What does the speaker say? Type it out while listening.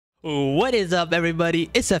What is up,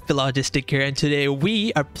 everybody? It's Logistic here, and today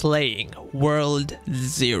we are playing World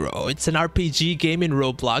Zero. It's an RPG game in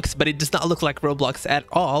Roblox, but it does not look like Roblox at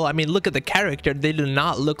all. I mean, look at the character. They do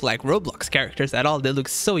not look like Roblox characters at all. They look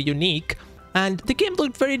so unique. And the game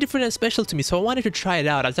looked very different and special to me, so I wanted to try it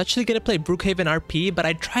out. I was actually going to play Brookhaven RP, but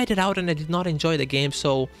I tried it out and I did not enjoy the game,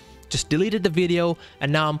 so just deleted the video,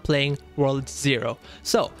 and now I'm playing World Zero.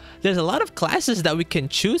 So there's a lot of classes that we can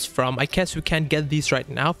choose from. I guess we can't get these right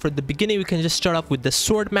now. For the beginning, we can just start off with the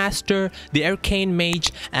Sword Master, the Arcane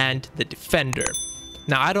Mage, and the Defender.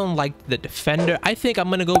 Now, I don't like the Defender. I think I'm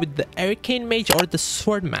gonna go with the Arcane Mage or the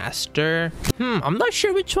Sword Master. I'm not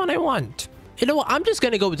sure which one I want. You know what? I'm just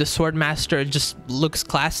gonna go with the Sword Master. It just looks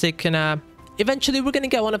classic, and eventually we're gonna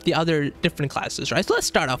get one of the other different classes, right? So let's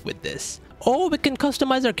start off with this. Oh, we can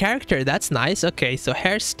customize our character. That's nice. Okay, so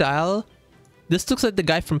hairstyle. This looks like the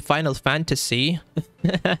guy from Final Fantasy.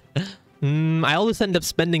 I always end up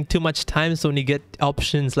spending too much time so when you get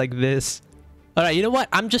options like this. All right, you know what?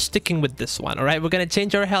 I'm just sticking with this one. All right, we're gonna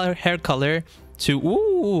change our hair color to,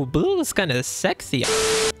 ooh, blue is kind of sexy.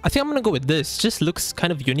 I think I'm gonna go with this. Just looks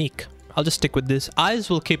kind of unique. I'll just stick with this. Eyes,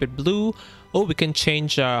 will keep it blue. Oh, we can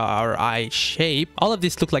change our eye shape. All of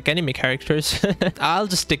these look like anime characters. I'll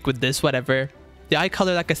just stick with this, whatever. The eye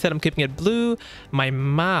color, like I said, I'm keeping it blue. My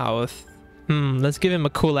mouth. Let's give him a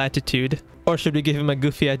cool attitude. Or should we give him a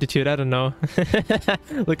goofy attitude? I don't know.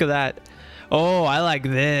 Look at that. Oh, I like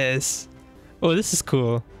this. Oh, this is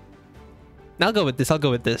cool. I'll go with this. I'll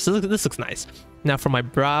go with this. This looks nice. Now for my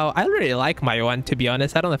brow, I really like my one, to be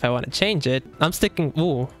honest. I don't know if I want to change it. I'm sticking...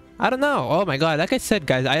 Ooh. I don't know. Oh my god. Like I said,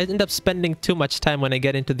 guys, I end up spending too much time when I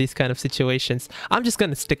get into these kind of situations. I'm just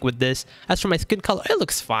gonna stick with this. As for my skin color, it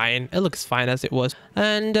looks fine. It looks fine as it was.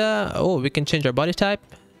 And, oh, we can change our body type.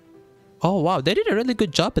 Oh, wow. They did a really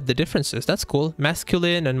good job at the differences. That's cool.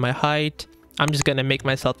 Masculine and my height. I'm just gonna make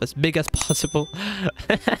myself as big as possible.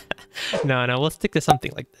 No, we'll stick to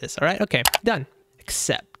something like this. All right? Okay, done.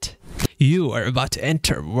 Accept. You are about to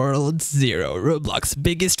enter World Zero, Roblox's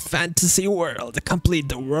biggest fantasy world. Complete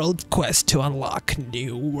the world quest to unlock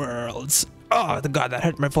new worlds. Oh, god, that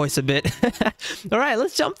hurt my voice a bit. All right,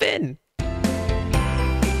 let's jump in.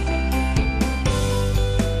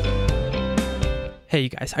 Hey you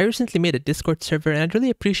guys, I recently made a Discord server and I'd really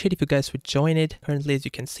appreciate if you guys would join it. Currently, as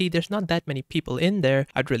you can see, there's not that many people in there.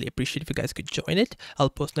 I'd really appreciate if you guys could join it. I'll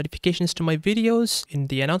post notifications to my videos in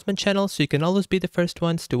the announcement channel so you can always be the first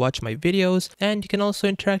ones to watch my videos, and you can also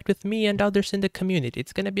interact with me and others in the community.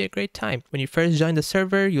 It's gonna be a great time. When you first join the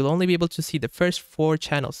server, you'll only be able to see the first 4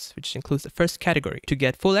 channels, which includes the first category. To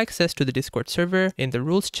get full access to the Discord server, in the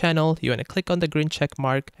rules channel, you wanna click on the green check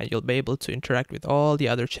mark and you'll be able to interact with all the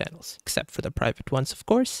other channels, except for the private ones, of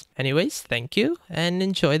course. Anyways, thank you and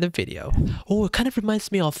enjoy the video. Oh, it kind of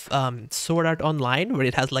reminds me of Sword Art Online, where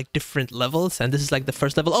it has like different levels, and this is like the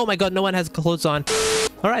first level. Oh my god, no one has clothes on.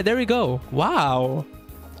 All right, there we go. Wow.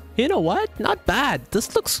 You know what? Not bad.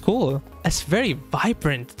 This looks cool. It's very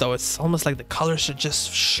vibrant though. It's almost like the colors are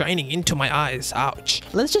just shining into my eyes. Ouch.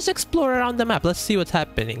 Let's just explore around the map. Let's see what's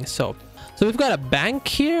happening. So we've got a bank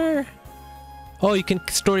here. Oh, you can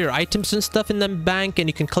store your items and stuff in the bank, and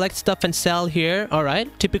you can collect stuff and sell here. All right,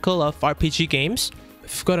 typical of RPG games.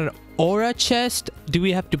 We've got an aura chest. Do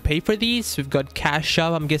we have to pay for these? We've got cash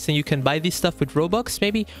shop. I'm guessing you can buy this stuff with Robux,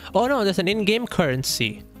 maybe. Oh no, there's an in-game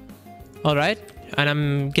currency. All right, and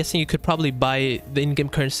I'm guessing you could probably buy the in-game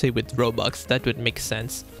currency with Robux. That would make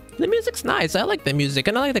sense. The music's nice. I like the music,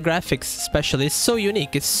 and I like the graphics especially. It's so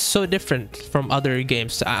unique. It's so different from other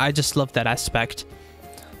games. I just love that aspect.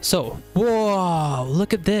 So, whoa,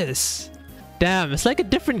 look at this. Damn, it's like a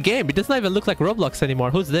different game. It doesn't even look like Roblox anymore.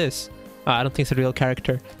 Who's this? Oh, I don't think it's a real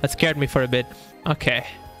character. That scared me for a bit. Okay,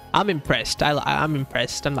 I'm impressed. I'm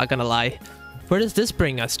impressed. I'm not gonna lie. Where does this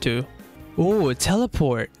bring us to? Oh,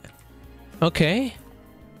 teleport. Okay.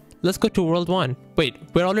 Let's go to World 1. Wait,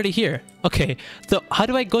 we're already here. Okay, so how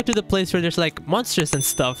do I go to the place where there's like monsters and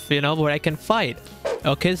stuff, you know, where I can fight?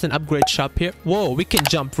 Okay, there's an upgrade shop here. Whoa, we can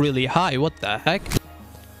jump really high. What the heck?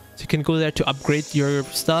 You can go there to upgrade your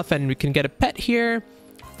stuff, and we can get a pet here.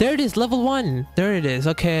 There it is, level 1. There it is.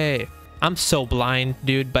 Okay, I'm so blind,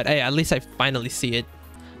 dude, but hey, at least I finally see it.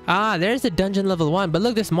 Ah, there's the dungeon level 1, but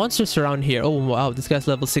look, there's monsters around here. Oh wow, this guy's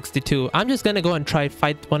level 62. I'm just gonna go and try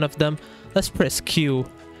fight one of them. Let's press Q.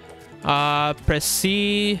 Press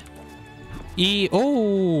C, E.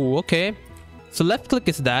 Oh, okay, so left click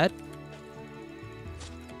is that.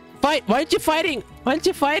 Fight. Why aren't you fighting? Why aren't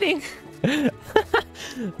you fighting?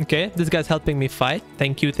 Okay, this guy's helping me fight.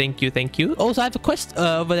 Thank you, thank you, thank you. Also, I have a quest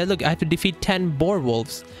over there. Look, I have to defeat 10 boar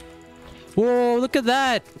wolves. Whoa, look at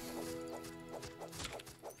that.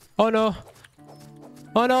 Oh no.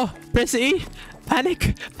 Oh no! Press E!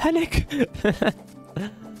 Panic! Panic!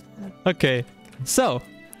 Okay, so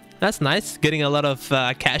that's nice. Getting a lot of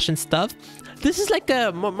cash and stuff. This is like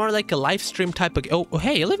a more like a live stream type of... Oh,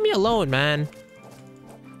 hey, leave me alone, man.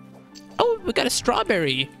 Oh, we got a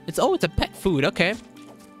strawberry. It's a pet food. Okay.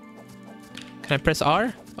 Can I press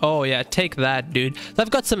R? Oh yeah, take that, dude. So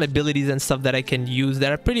I've got some abilities and stuff that I can use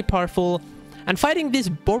that are pretty powerful. And fighting these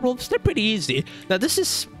boar wolves, they're pretty easy. Now this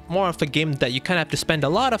is more of a game that you kind of have to spend a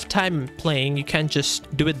lot of time playing. You can't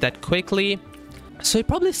just do it that quickly. So you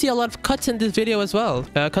probably see a lot of cuts in this video as well.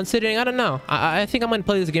 Considering, I don't know. I think I'm going to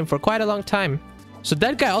play this game for quite a long time. So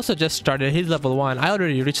that guy also just started. He's level 1. I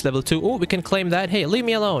already reached level 2. Oh, we can claim that. Hey, leave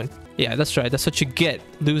me alone. Yeah, that's right. That's what you get,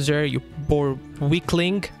 loser. You boar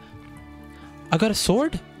weakling. I got a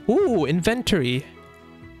sword? Ooh, inventory.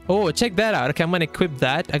 Oh, check that out. Okay, I'm going to equip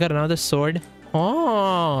that. I got another sword. Oh,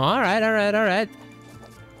 alright, alright, alright.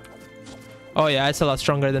 Oh yeah, it's a lot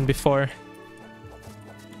stronger than before.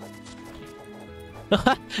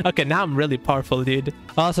 Okay, now I'm really powerful, dude.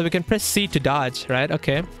 Oh, so we can press C to dodge, right?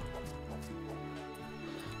 Okay.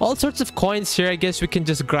 All sorts of coins here. I guess we can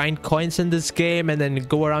just grind coins in this game and then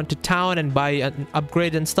go around to town and buy an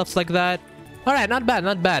upgrade and stuff like that. Alright, not bad,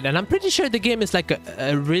 not bad. And I'm pretty sure the game is like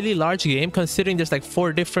a really large game, considering there's like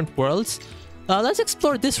 4 different worlds. Let's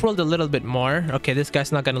explore this world a little bit more. Okay, this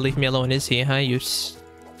guy's not gonna leave me alone, is he? Huh? You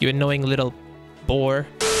annoying little boar.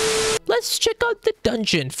 Let's check out the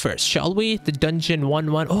dungeon first, shall we? The dungeon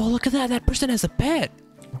 1-1. Oh, look at that. That person has a pet.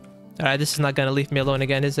 Alright, this is not gonna leave me alone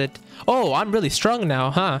again, is it? Oh, I'm really strong now,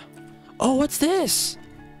 huh? Oh, what's this?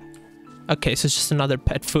 Okay, so it's just another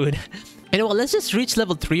pet food. You know what? Let's just reach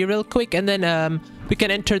level 3 real quick, and then we can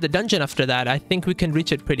enter the dungeon after that. I think we can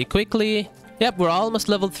reach it pretty quickly. Yep, we're almost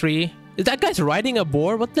level 3. Is that guy's riding a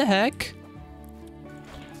boar? What the heck?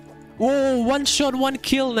 Whoa, 1 shot, 1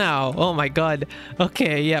 kill now. Oh my god.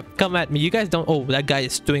 Okay, yep, come at me. You guys don't... Oh, that guy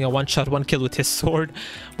is doing a 1 shot, 1 kill with his sword.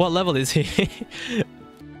 What level is he?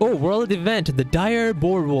 Oh, world event. The dire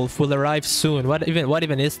boar wolf will arrive soon. What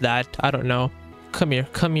even is that? I don't know. Come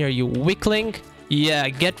here, you weakling. Yeah,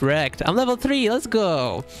 get wrecked. I'm level 3. Let's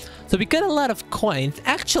go. So we got a lot of coins.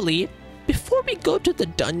 Actually, before we go to the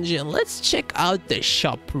dungeon, let's check out the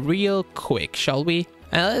shop real quick, shall we?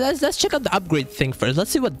 Let's check out the upgrade thing first.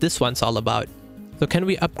 Let's see what this one's all about. So can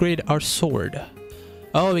we upgrade our sword?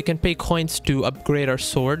 Oh, we can pay coins to upgrade our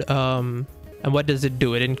sword. And what does it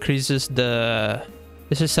do? It increases the...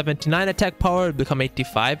 This is 79 attack power, become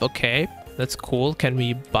 85. Okay, that's cool. Can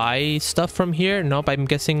we buy stuff from here? Nope, I'm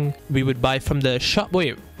guessing we would buy from the shop.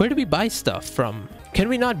 Wait, where do we buy stuff from? Can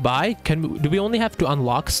we not buy? Do we only have to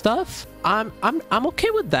unlock stuff? I'm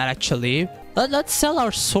okay with that, actually. Let's sell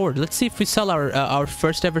our sword. Let's see if we sell our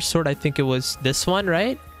first ever sword. I think it was this one,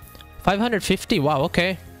 right? 550. Wow,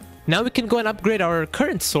 okay. Now we can go and upgrade our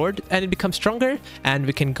current sword and it becomes stronger, and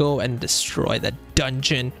we can go and destroy the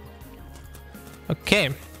dungeon. Okay.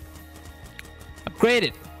 Upgrade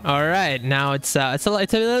it. All right, now it's a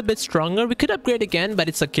little bit stronger. We could upgrade again, but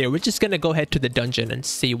it's okay. We're just gonna go head to the dungeon and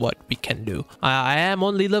see what we can do. I am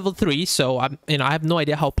only level 3, so I have no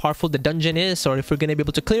idea how powerful the dungeon is or if we're gonna be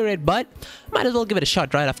able to clear it, but might as well give it a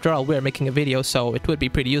shot, right? After all, we're making a video, so it would be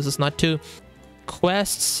pretty useless not to.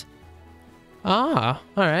 Quests. Ah,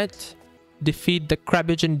 all right. Defeat the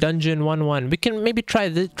Crabbage in Dungeon 1-1. We can maybe try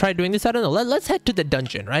doing this. I don't know. Let's head to the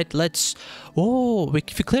dungeon, right? Oh,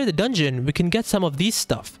 if we clear the dungeon, we can get some of these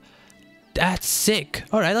stuff. That's sick.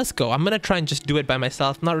 All right, let's go. I'm gonna try and just do it by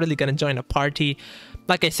myself. Not really gonna join a party.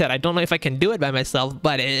 Like I said, I don't know if I can do it by myself,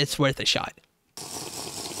 but it's worth a shot.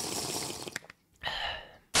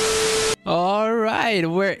 All right,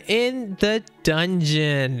 we're in the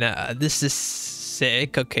dungeon. This is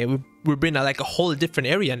sick. Okay, we're in like a whole different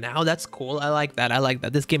area now. That's cool. I like that. I like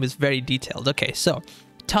that. This game is very detailed. Okay, so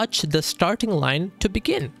touch the starting line to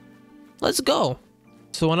begin. Let's go.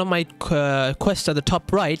 So one of my quests at the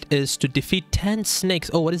top right is to defeat 10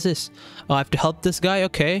 snakes. Oh, what is this? Oh, I have to help this guy.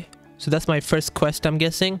 Okay, so that's my first quest, I'm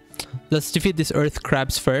guessing. Let's defeat these earth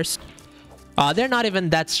crabs first. They're not even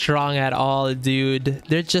that strong at all, dude.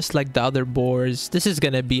 They're just like the other boars. This is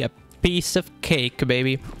gonna be a piece of cake,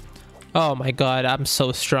 baby. Oh my god, I'm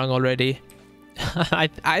so strong already. I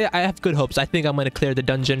have good hopes. I think I'm gonna clear the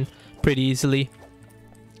dungeon pretty easily.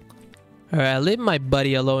 Alright, leave my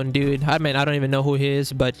buddy alone, dude. I mean, I don't even know who he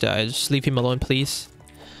is, but just leave him alone, please.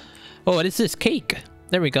 Oh, what is this? Cake.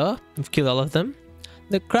 There we go. We've killed all of them.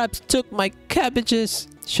 The crabs took my cabbages.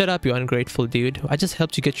 Shut up, you ungrateful dude. I just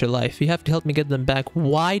helped you get your life. You have to help me get them back.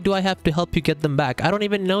 Why do I have to help you get them back? I don't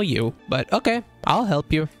even know you. But okay, I'll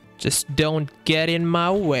help you. Just don't get in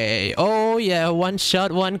my way. Oh yeah, 1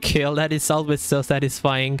 shot, 1 kill. That is always so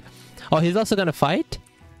satisfying. Oh, he's also gonna fight?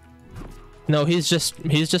 No, he's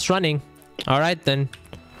just running. All right then.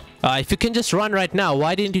 If you can just run right now,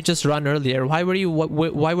 why didn't you just run earlier? Why were you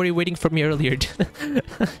waiting for me earlier?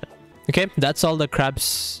 Okay, that's all the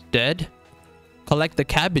crabs dead. Collect the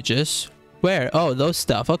cabbages. Where? Oh, those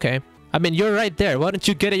stuff. Okay. I mean, you're right there. Why don't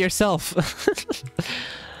you get it yourself?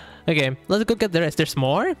 Okay, let's go get the rest. There's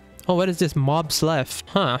more? Oh, what is this? Mobs left.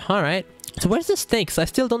 Huh, alright. So where's the snakes? I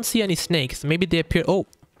still don't see any snakes. Maybe they appear. Oh,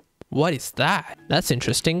 what is that? That's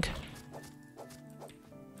interesting.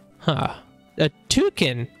 Huh. A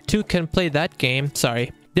toucan. Two can play that game.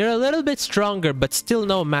 Sorry. They're a little bit stronger, but still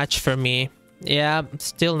no match for me. Yeah,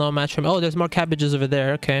 still no match for me. Oh, there's more cabbages over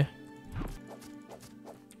there. Okay.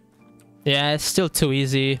 Yeah, it's still too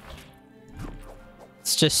easy.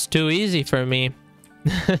 It's just too easy for me.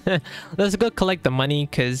 Let's go collect the money,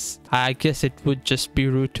 because I guess it would just be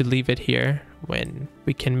rude to leave it here when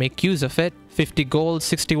we can make use of it. 50 gold,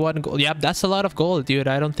 61 gold. Yep, that's a lot of gold, dude.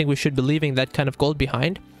 I don't think we should be leaving that kind of gold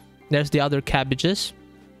behind. There's the other cabbages.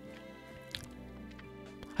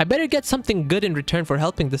 I better get something good in return for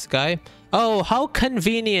helping this guy. Oh, how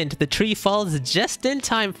convenient. The tree falls just in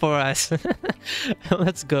time for us.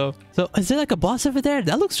 Let's go. So, is there like a boss over there?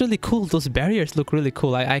 That looks really cool. Those barriers look really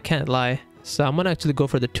cool. I can't lie. So, I'm gonna actually go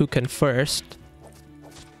for the toucan first.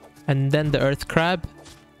 And then the earth crab.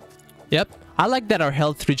 Yep. I like that our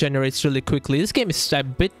health regenerates really quickly. This game is a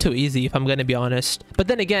bit too easy, if I'm gonna be honest. But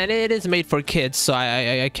then again, it is made for kids, so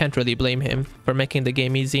I can't really blame him for making the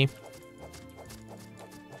game easy.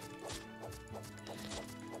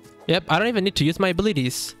 Yep, I don't even need to use my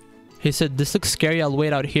abilities. He said, this looks scary, I'll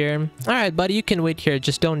wait out here. Alright, buddy, you can wait here,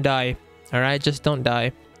 just don't die. Alright, just don't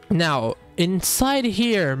die. Now, inside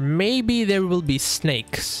here, maybe there will be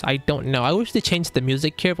snakes. I don't know. I wish they changed the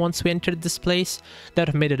music here once we entered this place. That would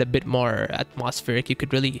have made it a bit more atmospheric. You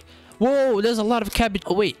could really... Whoa, there's a lot of cabbage.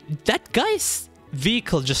 Oh, wait. That guy's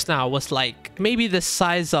vehicle just now was like maybe the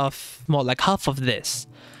size of... Well, like half of this.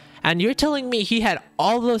 And you're telling me he had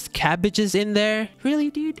all those cabbages in there?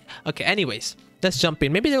 Really, dude? Okay, anyways. Let's jump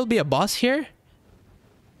in. Maybe there will be a boss here?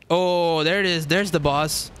 Oh, there it is. There's the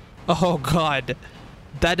boss. Oh, God.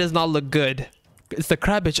 That does not look good. It's the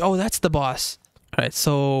cabbage. Oh, that's the boss. Alright,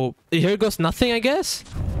 so here goes nothing, I guess.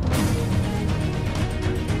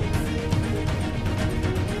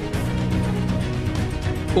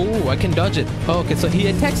 Oh, I can dodge it. Oh, okay, so he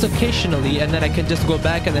attacks occasionally, and then I can just go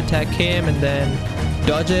back and attack him, and then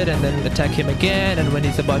dodge it, and then attack him again. And when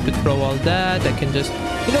he's about to throw all that, I can just...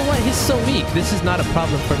 You know what? He's so weak. This is not a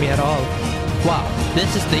problem for me at all. Wow,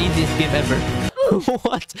 this is the easiest game ever.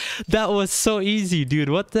 What? That was so easy, dude.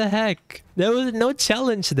 What the heck? There was no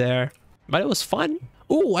challenge there. But it was fun.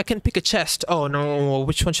 Oh, I can pick a chest. Oh, no.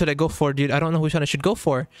 Which one should I go for, dude? I don't know which one I should go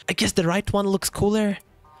for. I guess the right one looks cooler.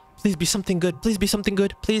 Please be something good. Please be something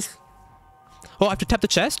good. Please. Oh, I have to tap the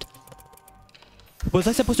chest? Was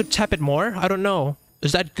I supposed to tap it more? I don't know.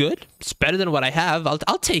 Is that good? It's better than what I have.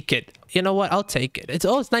 I'll take it. You know what? I'll take it. It's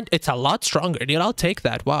a lot stronger, dude. I'll take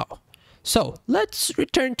that. Wow. So, let's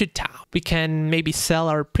return to town. We can maybe sell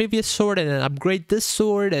our previous sword and then upgrade this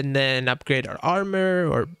sword and then upgrade our armor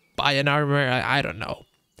or buy an armor. I don't know.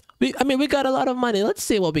 I mean, we got a lot of money. Let's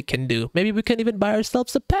see what we can do. Maybe we can even buy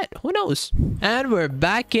ourselves a pet. Who knows? And we're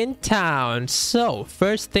back in town. So,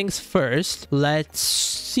 first things first, let's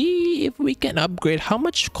see if we can upgrade. How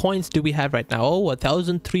much coins do we have right now? Oh,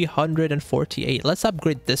 1,348. Let's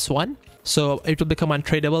upgrade this one. So it will become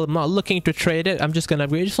untradeable. I'm not looking to trade it. I'm just gonna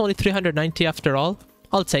upgrade. It's only 390 after all.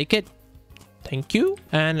 I'll take it. Thank you.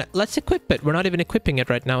 And let's equip it. We're not even equipping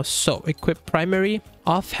it right now. So equip primary.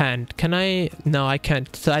 Offhand. Can I? No, I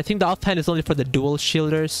can't. So I think the offhand is only for the dual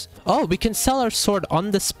shielders. Oh, we can sell our sword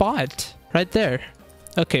on the spot. Right there.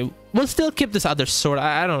 Okay, we'll still keep this other sword.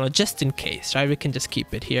 I don't know, just in case, right? We can just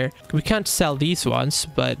keep it here. We can't sell these ones,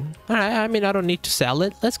 but alright, I mean, I don't need to sell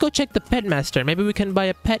it. Let's go check the pet master. Maybe we can buy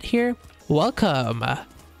a pet here. Welcome.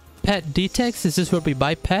 Pet details. Is this where we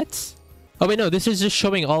buy pets? Oh wait, no, this is just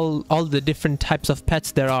showing all the different types of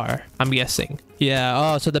pets there are, I'm guessing. Yeah,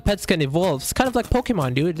 oh, so the pets can evolve. It's kind of like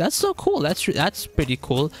Pokemon, dude. That's so cool. That's pretty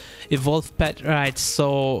cool. Evolve pet, right?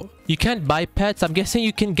 So you can't buy pets. I'm guessing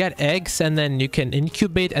you can get eggs and then you can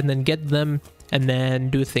incubate and then get them and then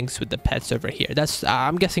do things with the pets over here. That's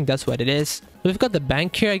I'm guessing that's what it is. We've got the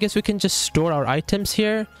bank here. I guess we can just store our items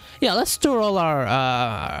here. Yeah, let's store all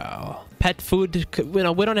our pet food. You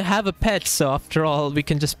know, we don't have a pet, so after all, we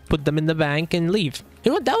can just put them in the bank and leave.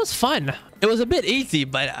 You know what? That was fun. It was a bit easy,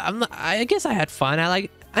 but I guess I had fun.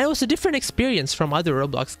 And it was a different experience from other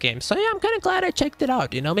Roblox games. So yeah, I'm kind of glad I checked it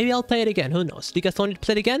out. You know, maybe I'll play it again. Who knows? Do you guys want me to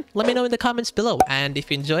play it again? Let me know in the comments below. And if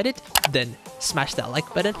you enjoyed it, then smash that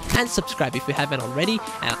like button and subscribe if you haven't already.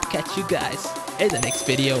 And I'll catch you guys in the next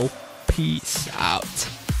video. Peace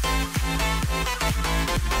out.